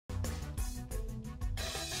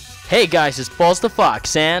Hey guys, it's Balls the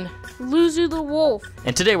Fox and Loser the Wolf.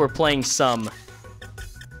 and today we're playing some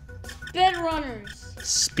Bed Runners.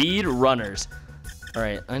 Speed Runners.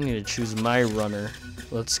 Alright, I need to choose my runner.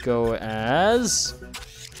 Let's go as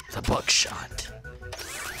the Buckshot.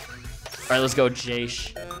 Alright, let's go,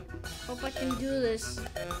 Jace. Hope I can do this.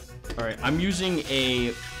 Alright, I'm using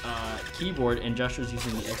a keyboard and Joshua's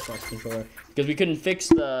using the Xbox controller because we couldn't fix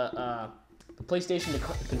the PlayStation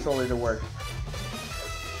controller to work.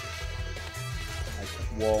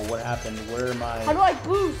 Whoa, what happened? Where am I? How do I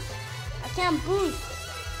boost? I can't boost.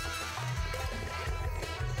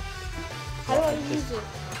 How do I use it?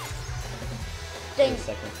 Dang. Wait a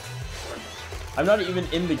second. I'm not even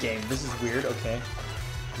in the game. This is weird. Okay.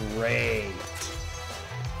 Great.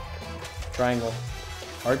 Triangle.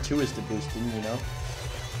 R2 is to boost, didn't you know?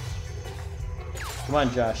 Come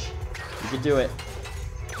on, Josh. You can do it.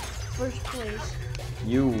 First place.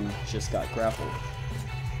 You just got grappled.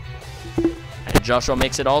 And Joshua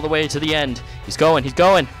makes it all the way to the end. He's going. He's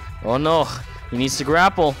going. Oh, no. He needs to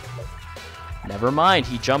grapple. Never mind.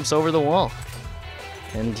 He jumps over the wall.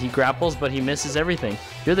 And he grapples, but he misses everything.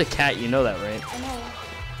 You're the cat. You know that, right? I know.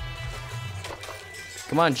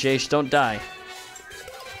 Come on, Jace. Don't die.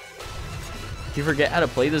 You forget how to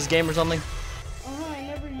play this game or something? I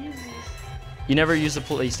never use this. You never used the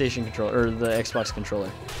PlayStation controller or the Xbox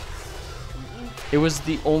controller. It was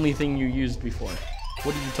the only thing you used before.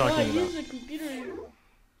 What are you talking about? I use the computer.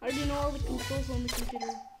 I already know all the controls on the computer.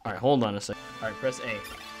 Alright, hold on a second. Alright, press A.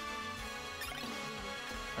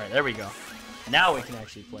 Alright, there we go. Now we can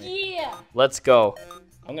actually play. Yeah. Let's go.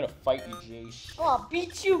 I'm gonna fight you, Jace. Oh, I'll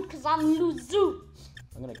beat you because I'm loser.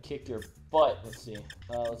 I'm gonna kick your butt. Let's see.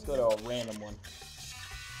 Let's go to a random one.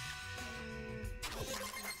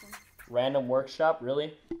 Random workshop,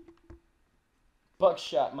 really?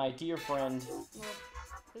 Buckshot, my dear friend.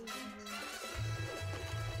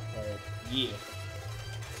 Alright, yeah.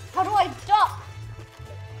 How do I duck?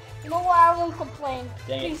 You know what? I won't complain.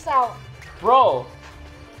 Dang it. Peace out. Bro!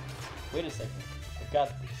 Wait a second. I got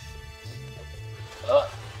this.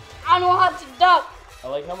 I know how to duck. I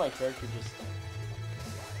like how my character just...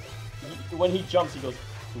 when he jumps, he goes...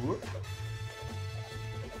 Whoop.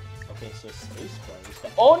 Okay, so space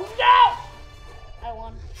bar. Oh no! I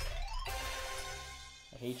won.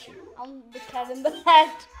 I hate you. I'm the cat in the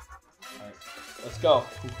hat. Alright, let's go.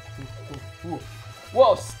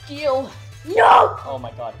 Whoa, skill! No! Oh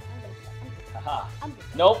my god. Haha. I'm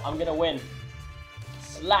Nope, I'm gonna win.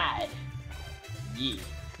 Slide. Yeah.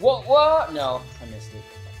 Whoa, whoa! No, I missed it.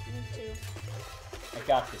 Me too. I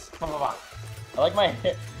got this. I like my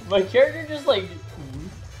character just like.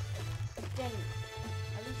 Dang it.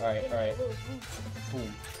 At least Alright, I get a alright. little boost.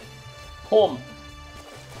 Boom. Boom.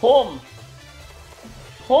 Boom.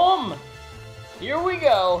 Boom. Here we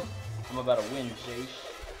go. I'm about to win, Jace.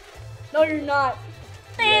 No, you're not.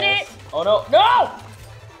 Did Yes. it! Oh no, no!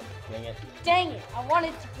 Dang it. Dang it! I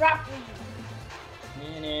wanted to grapple you.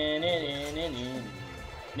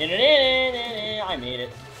 I made it.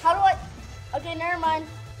 How do I? Okay, never mind.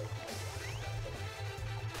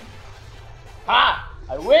 Ha!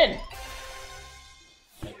 I win!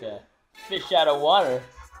 Like a fish out of water.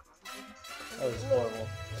 That was horrible.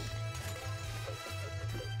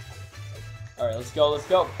 Alright, let's go, let's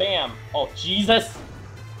go. Bam! Oh, Jesus!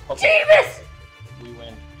 Okay, Jeebus! we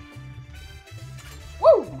win.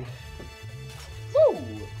 Woo! Woo!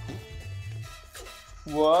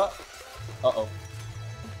 What? Uh-oh.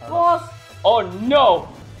 Boss! Oh, no!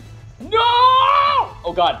 No!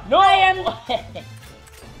 Oh, God. No! I am-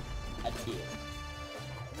 I did.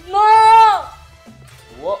 No!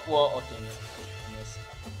 Whoa, whoa. Oh, dang it. I missed.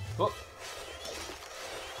 Whoop.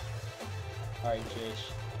 Alright,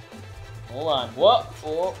 Jace. Hold on. Whoa.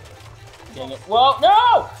 Whoa. Dang it. Whoa.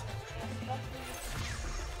 No!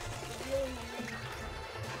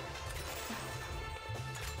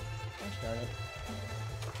 Gosh darn it.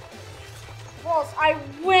 Boss, I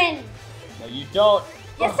win! No, you don't.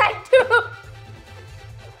 Yes, I do!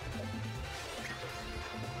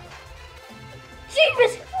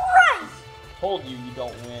 Jesus Christ! Told you you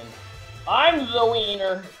don't win. I'm the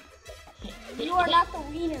wiener. You are not the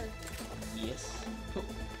wiener. Yes.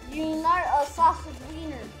 You're not a sausage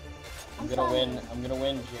wiener. I'm gonna win. I'm gonna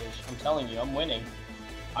win, Jace. I'm telling you, I'm winning.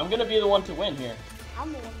 I'm gonna be the one to win here.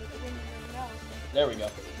 I'm the one that's winning right now. There we go.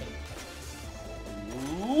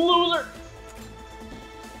 Loser!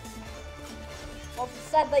 Well, it's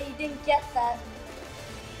sad that you didn't get that.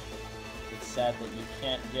 It's sad that you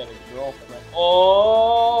can't get a girlfriend.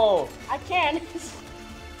 Oh! I can.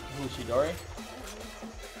 Ushidori?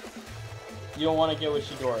 You don't want to get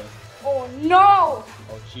Ushidori. Oh no!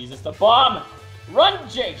 Oh, Jesus, the bomb! Run,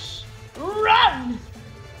 Jace! Run!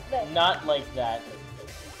 that. Not like that.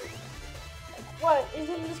 What?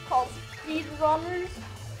 Isn't this called speedrunners?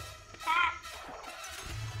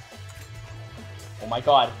 Oh my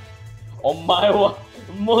god. Oh my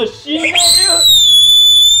machine.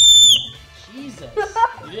 Jesus.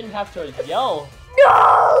 You didn't have to yell.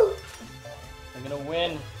 No! I'm gonna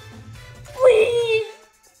win. Please!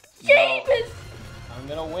 No. Jesus! I'm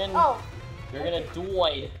gonna win. Oh. You're gonna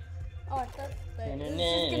die. Oh, I thought that this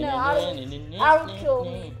is gonna auto kill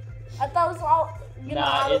me. I thought it was all gonna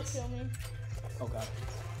auto kill me. Oh god.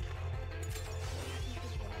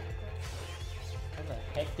 How the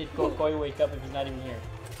heck did Kokoi wake up if he's not even here?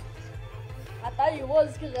 I thought he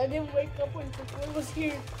was because I didn't wake up when Kokoi was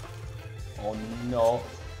here. Oh no.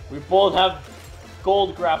 We both have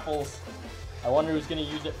gold grapples. I wonder who's gonna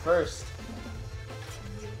use it first.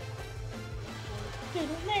 Dang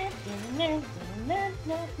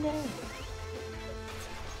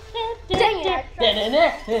it! At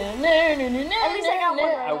least I got one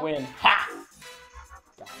right I now. win. Ha!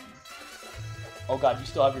 Got him. Oh god, you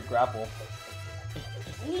still have your grapple.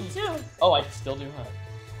 Me too. Oh, I still do, huh?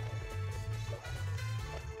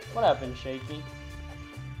 What happened, Shaky?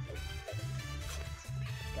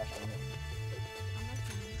 Gosh,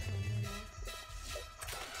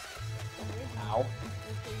 ow.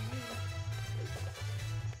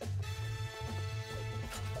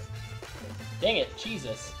 Dang it,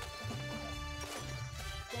 Jesus.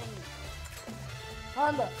 Dang it.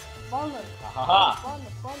 Honda. Ha ha ha.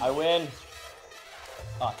 I I win.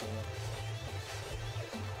 Oh, dang it.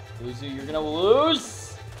 Luzu, you're gonna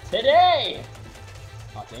lose today.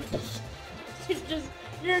 Oh, dang it.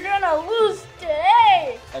 You're gonna lose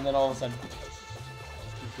today. And then all of a sudden,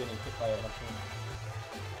 he's getting hit by a bunch of them.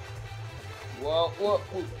 Whoa, whoa,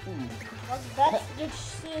 ooh, ooh. That's the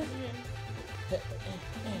decision.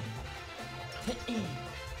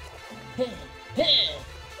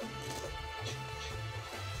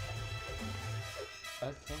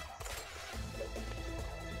 Okay.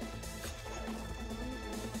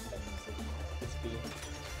 Let's be.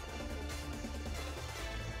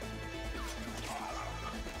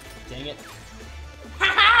 Dang it.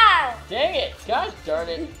 Ha Dang it! Gosh darn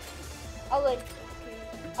it. I was like,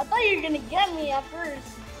 I thought you were gonna get me at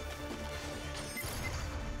first.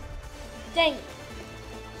 Dang it.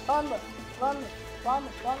 Bummer.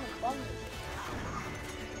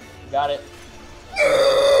 Got it.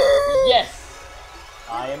 Yes!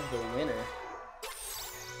 I am the winner.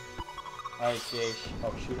 Alright, Jay.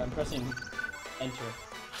 Oh shoot, I'm pressing enter.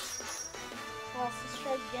 Well, let's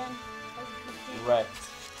try again. That was a good game. Right.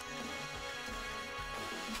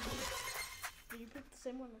 Did you pick the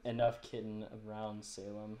same one? Enough kidding around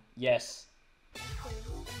Salem. Yes. Okay.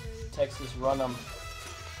 Texas run 'em.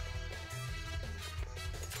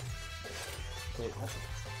 Wait, what?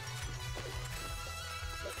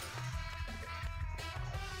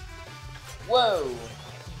 Whoa!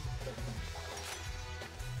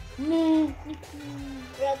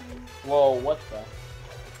 Whoa, what the?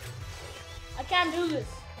 I can't do this.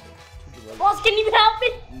 Boss, can you help me?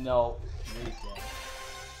 No, you're dead.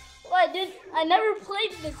 Well, I never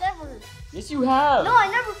played this ever. Yes, you have! No, I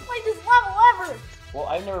never played this level ever. Well,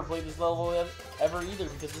 I've never played this level ever either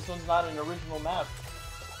because this one's not an original map.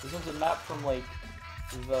 This one's a map from like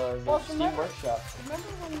the Well, Steam remember- Workshop. Remember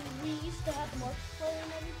when we used to have multiplayer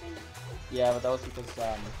and everything? Yeah, but that was because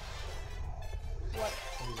What? it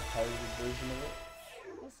was a pirated version of it.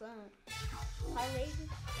 What's that? Pirated?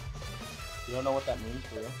 You don't know what that means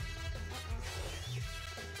for real?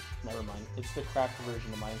 Never mind. It's the cracked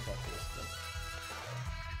version of Minecraft, basically.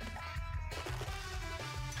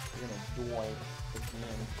 You're gonna die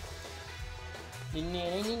again.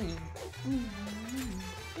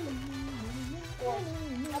 Well,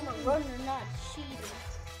 I'm a runner, not a cheater.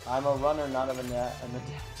 I'm a runner, not an adapter.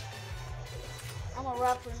 I'm a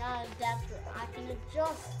rapper, not an adapter. I can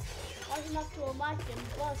adjust. Large enough to a mic and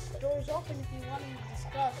bust. Doors open if you want to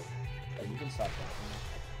discuss. Oh, you can stop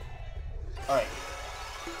that. Alright.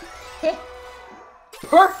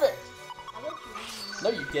 Perfect! I let you win. No,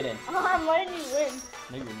 you didn't. I'm letting you win.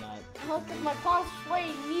 No, you're not. Look at my palms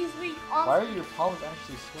sweaty, knees weak, Why arms. are your palms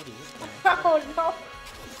actually sweaty this time? Oh no.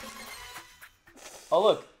 Oh,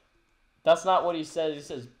 look. That's not what he says. He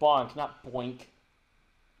says bonk, not boink.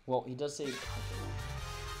 Well, he does say Wait,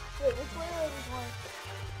 which way are we going?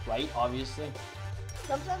 right, obviously.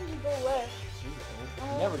 Sometimes you go left. You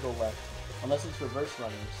never go left. Unless it's reverse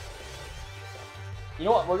runners. You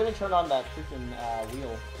know what? We're going to turn on that freaking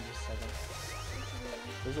wheel in just a second.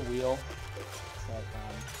 There's a wheel. That,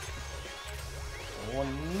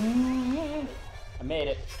 I made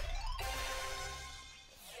it.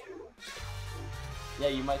 Yeah,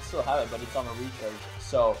 you might still have it, but it's on a recharge.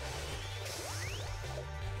 So.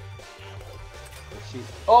 Shoot.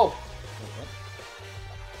 Oh!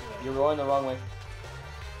 You're going the wrong way.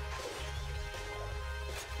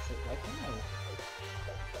 Why can't I?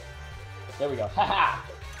 There we go. Haha!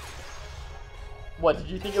 What, did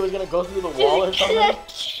you think it was gonna go through the wall or something?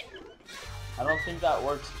 I don't think that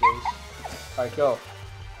works, Jace. Alright, go.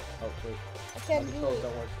 Oh, wait. I can't do Controls it.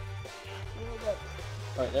 don't work.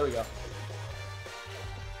 Alright, there we go.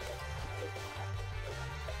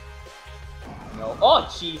 No. Oh,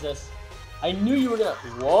 Jesus! I knew you were gonna.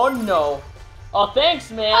 Oh, no! Oh,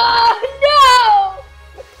 thanks, man! Oh no!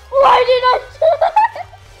 Why did I do that?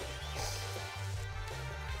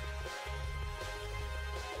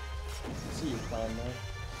 See your plan there.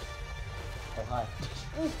 Oh, hi.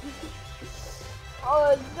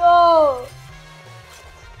 Oh no!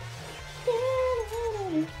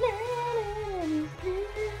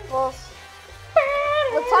 Well,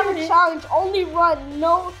 let's have a challenge. Only run.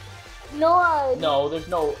 No. No, there's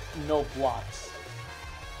no blocks.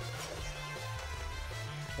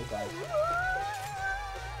 Okay.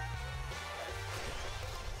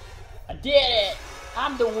 I did it!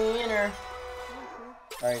 I'm the winner.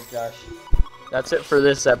 Alright, Josh. That's it for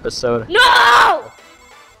this episode. No!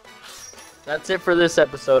 That's it for this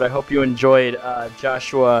episode. I hope you enjoyed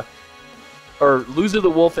Joshua, or Loser the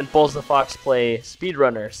Wolf and Bulls the Fox play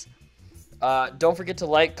Speedrunners. Don't forget to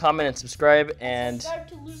like, comment, and subscribe. And Subscribe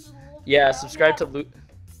to Loser the Wolf. yeah, subscribe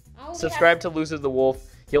to Loser the Wolf.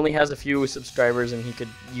 He only has a few subscribers, and he could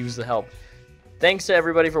use the help. Thanks to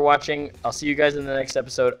everybody for watching. I'll see you guys in the next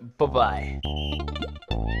episode. Bye-bye.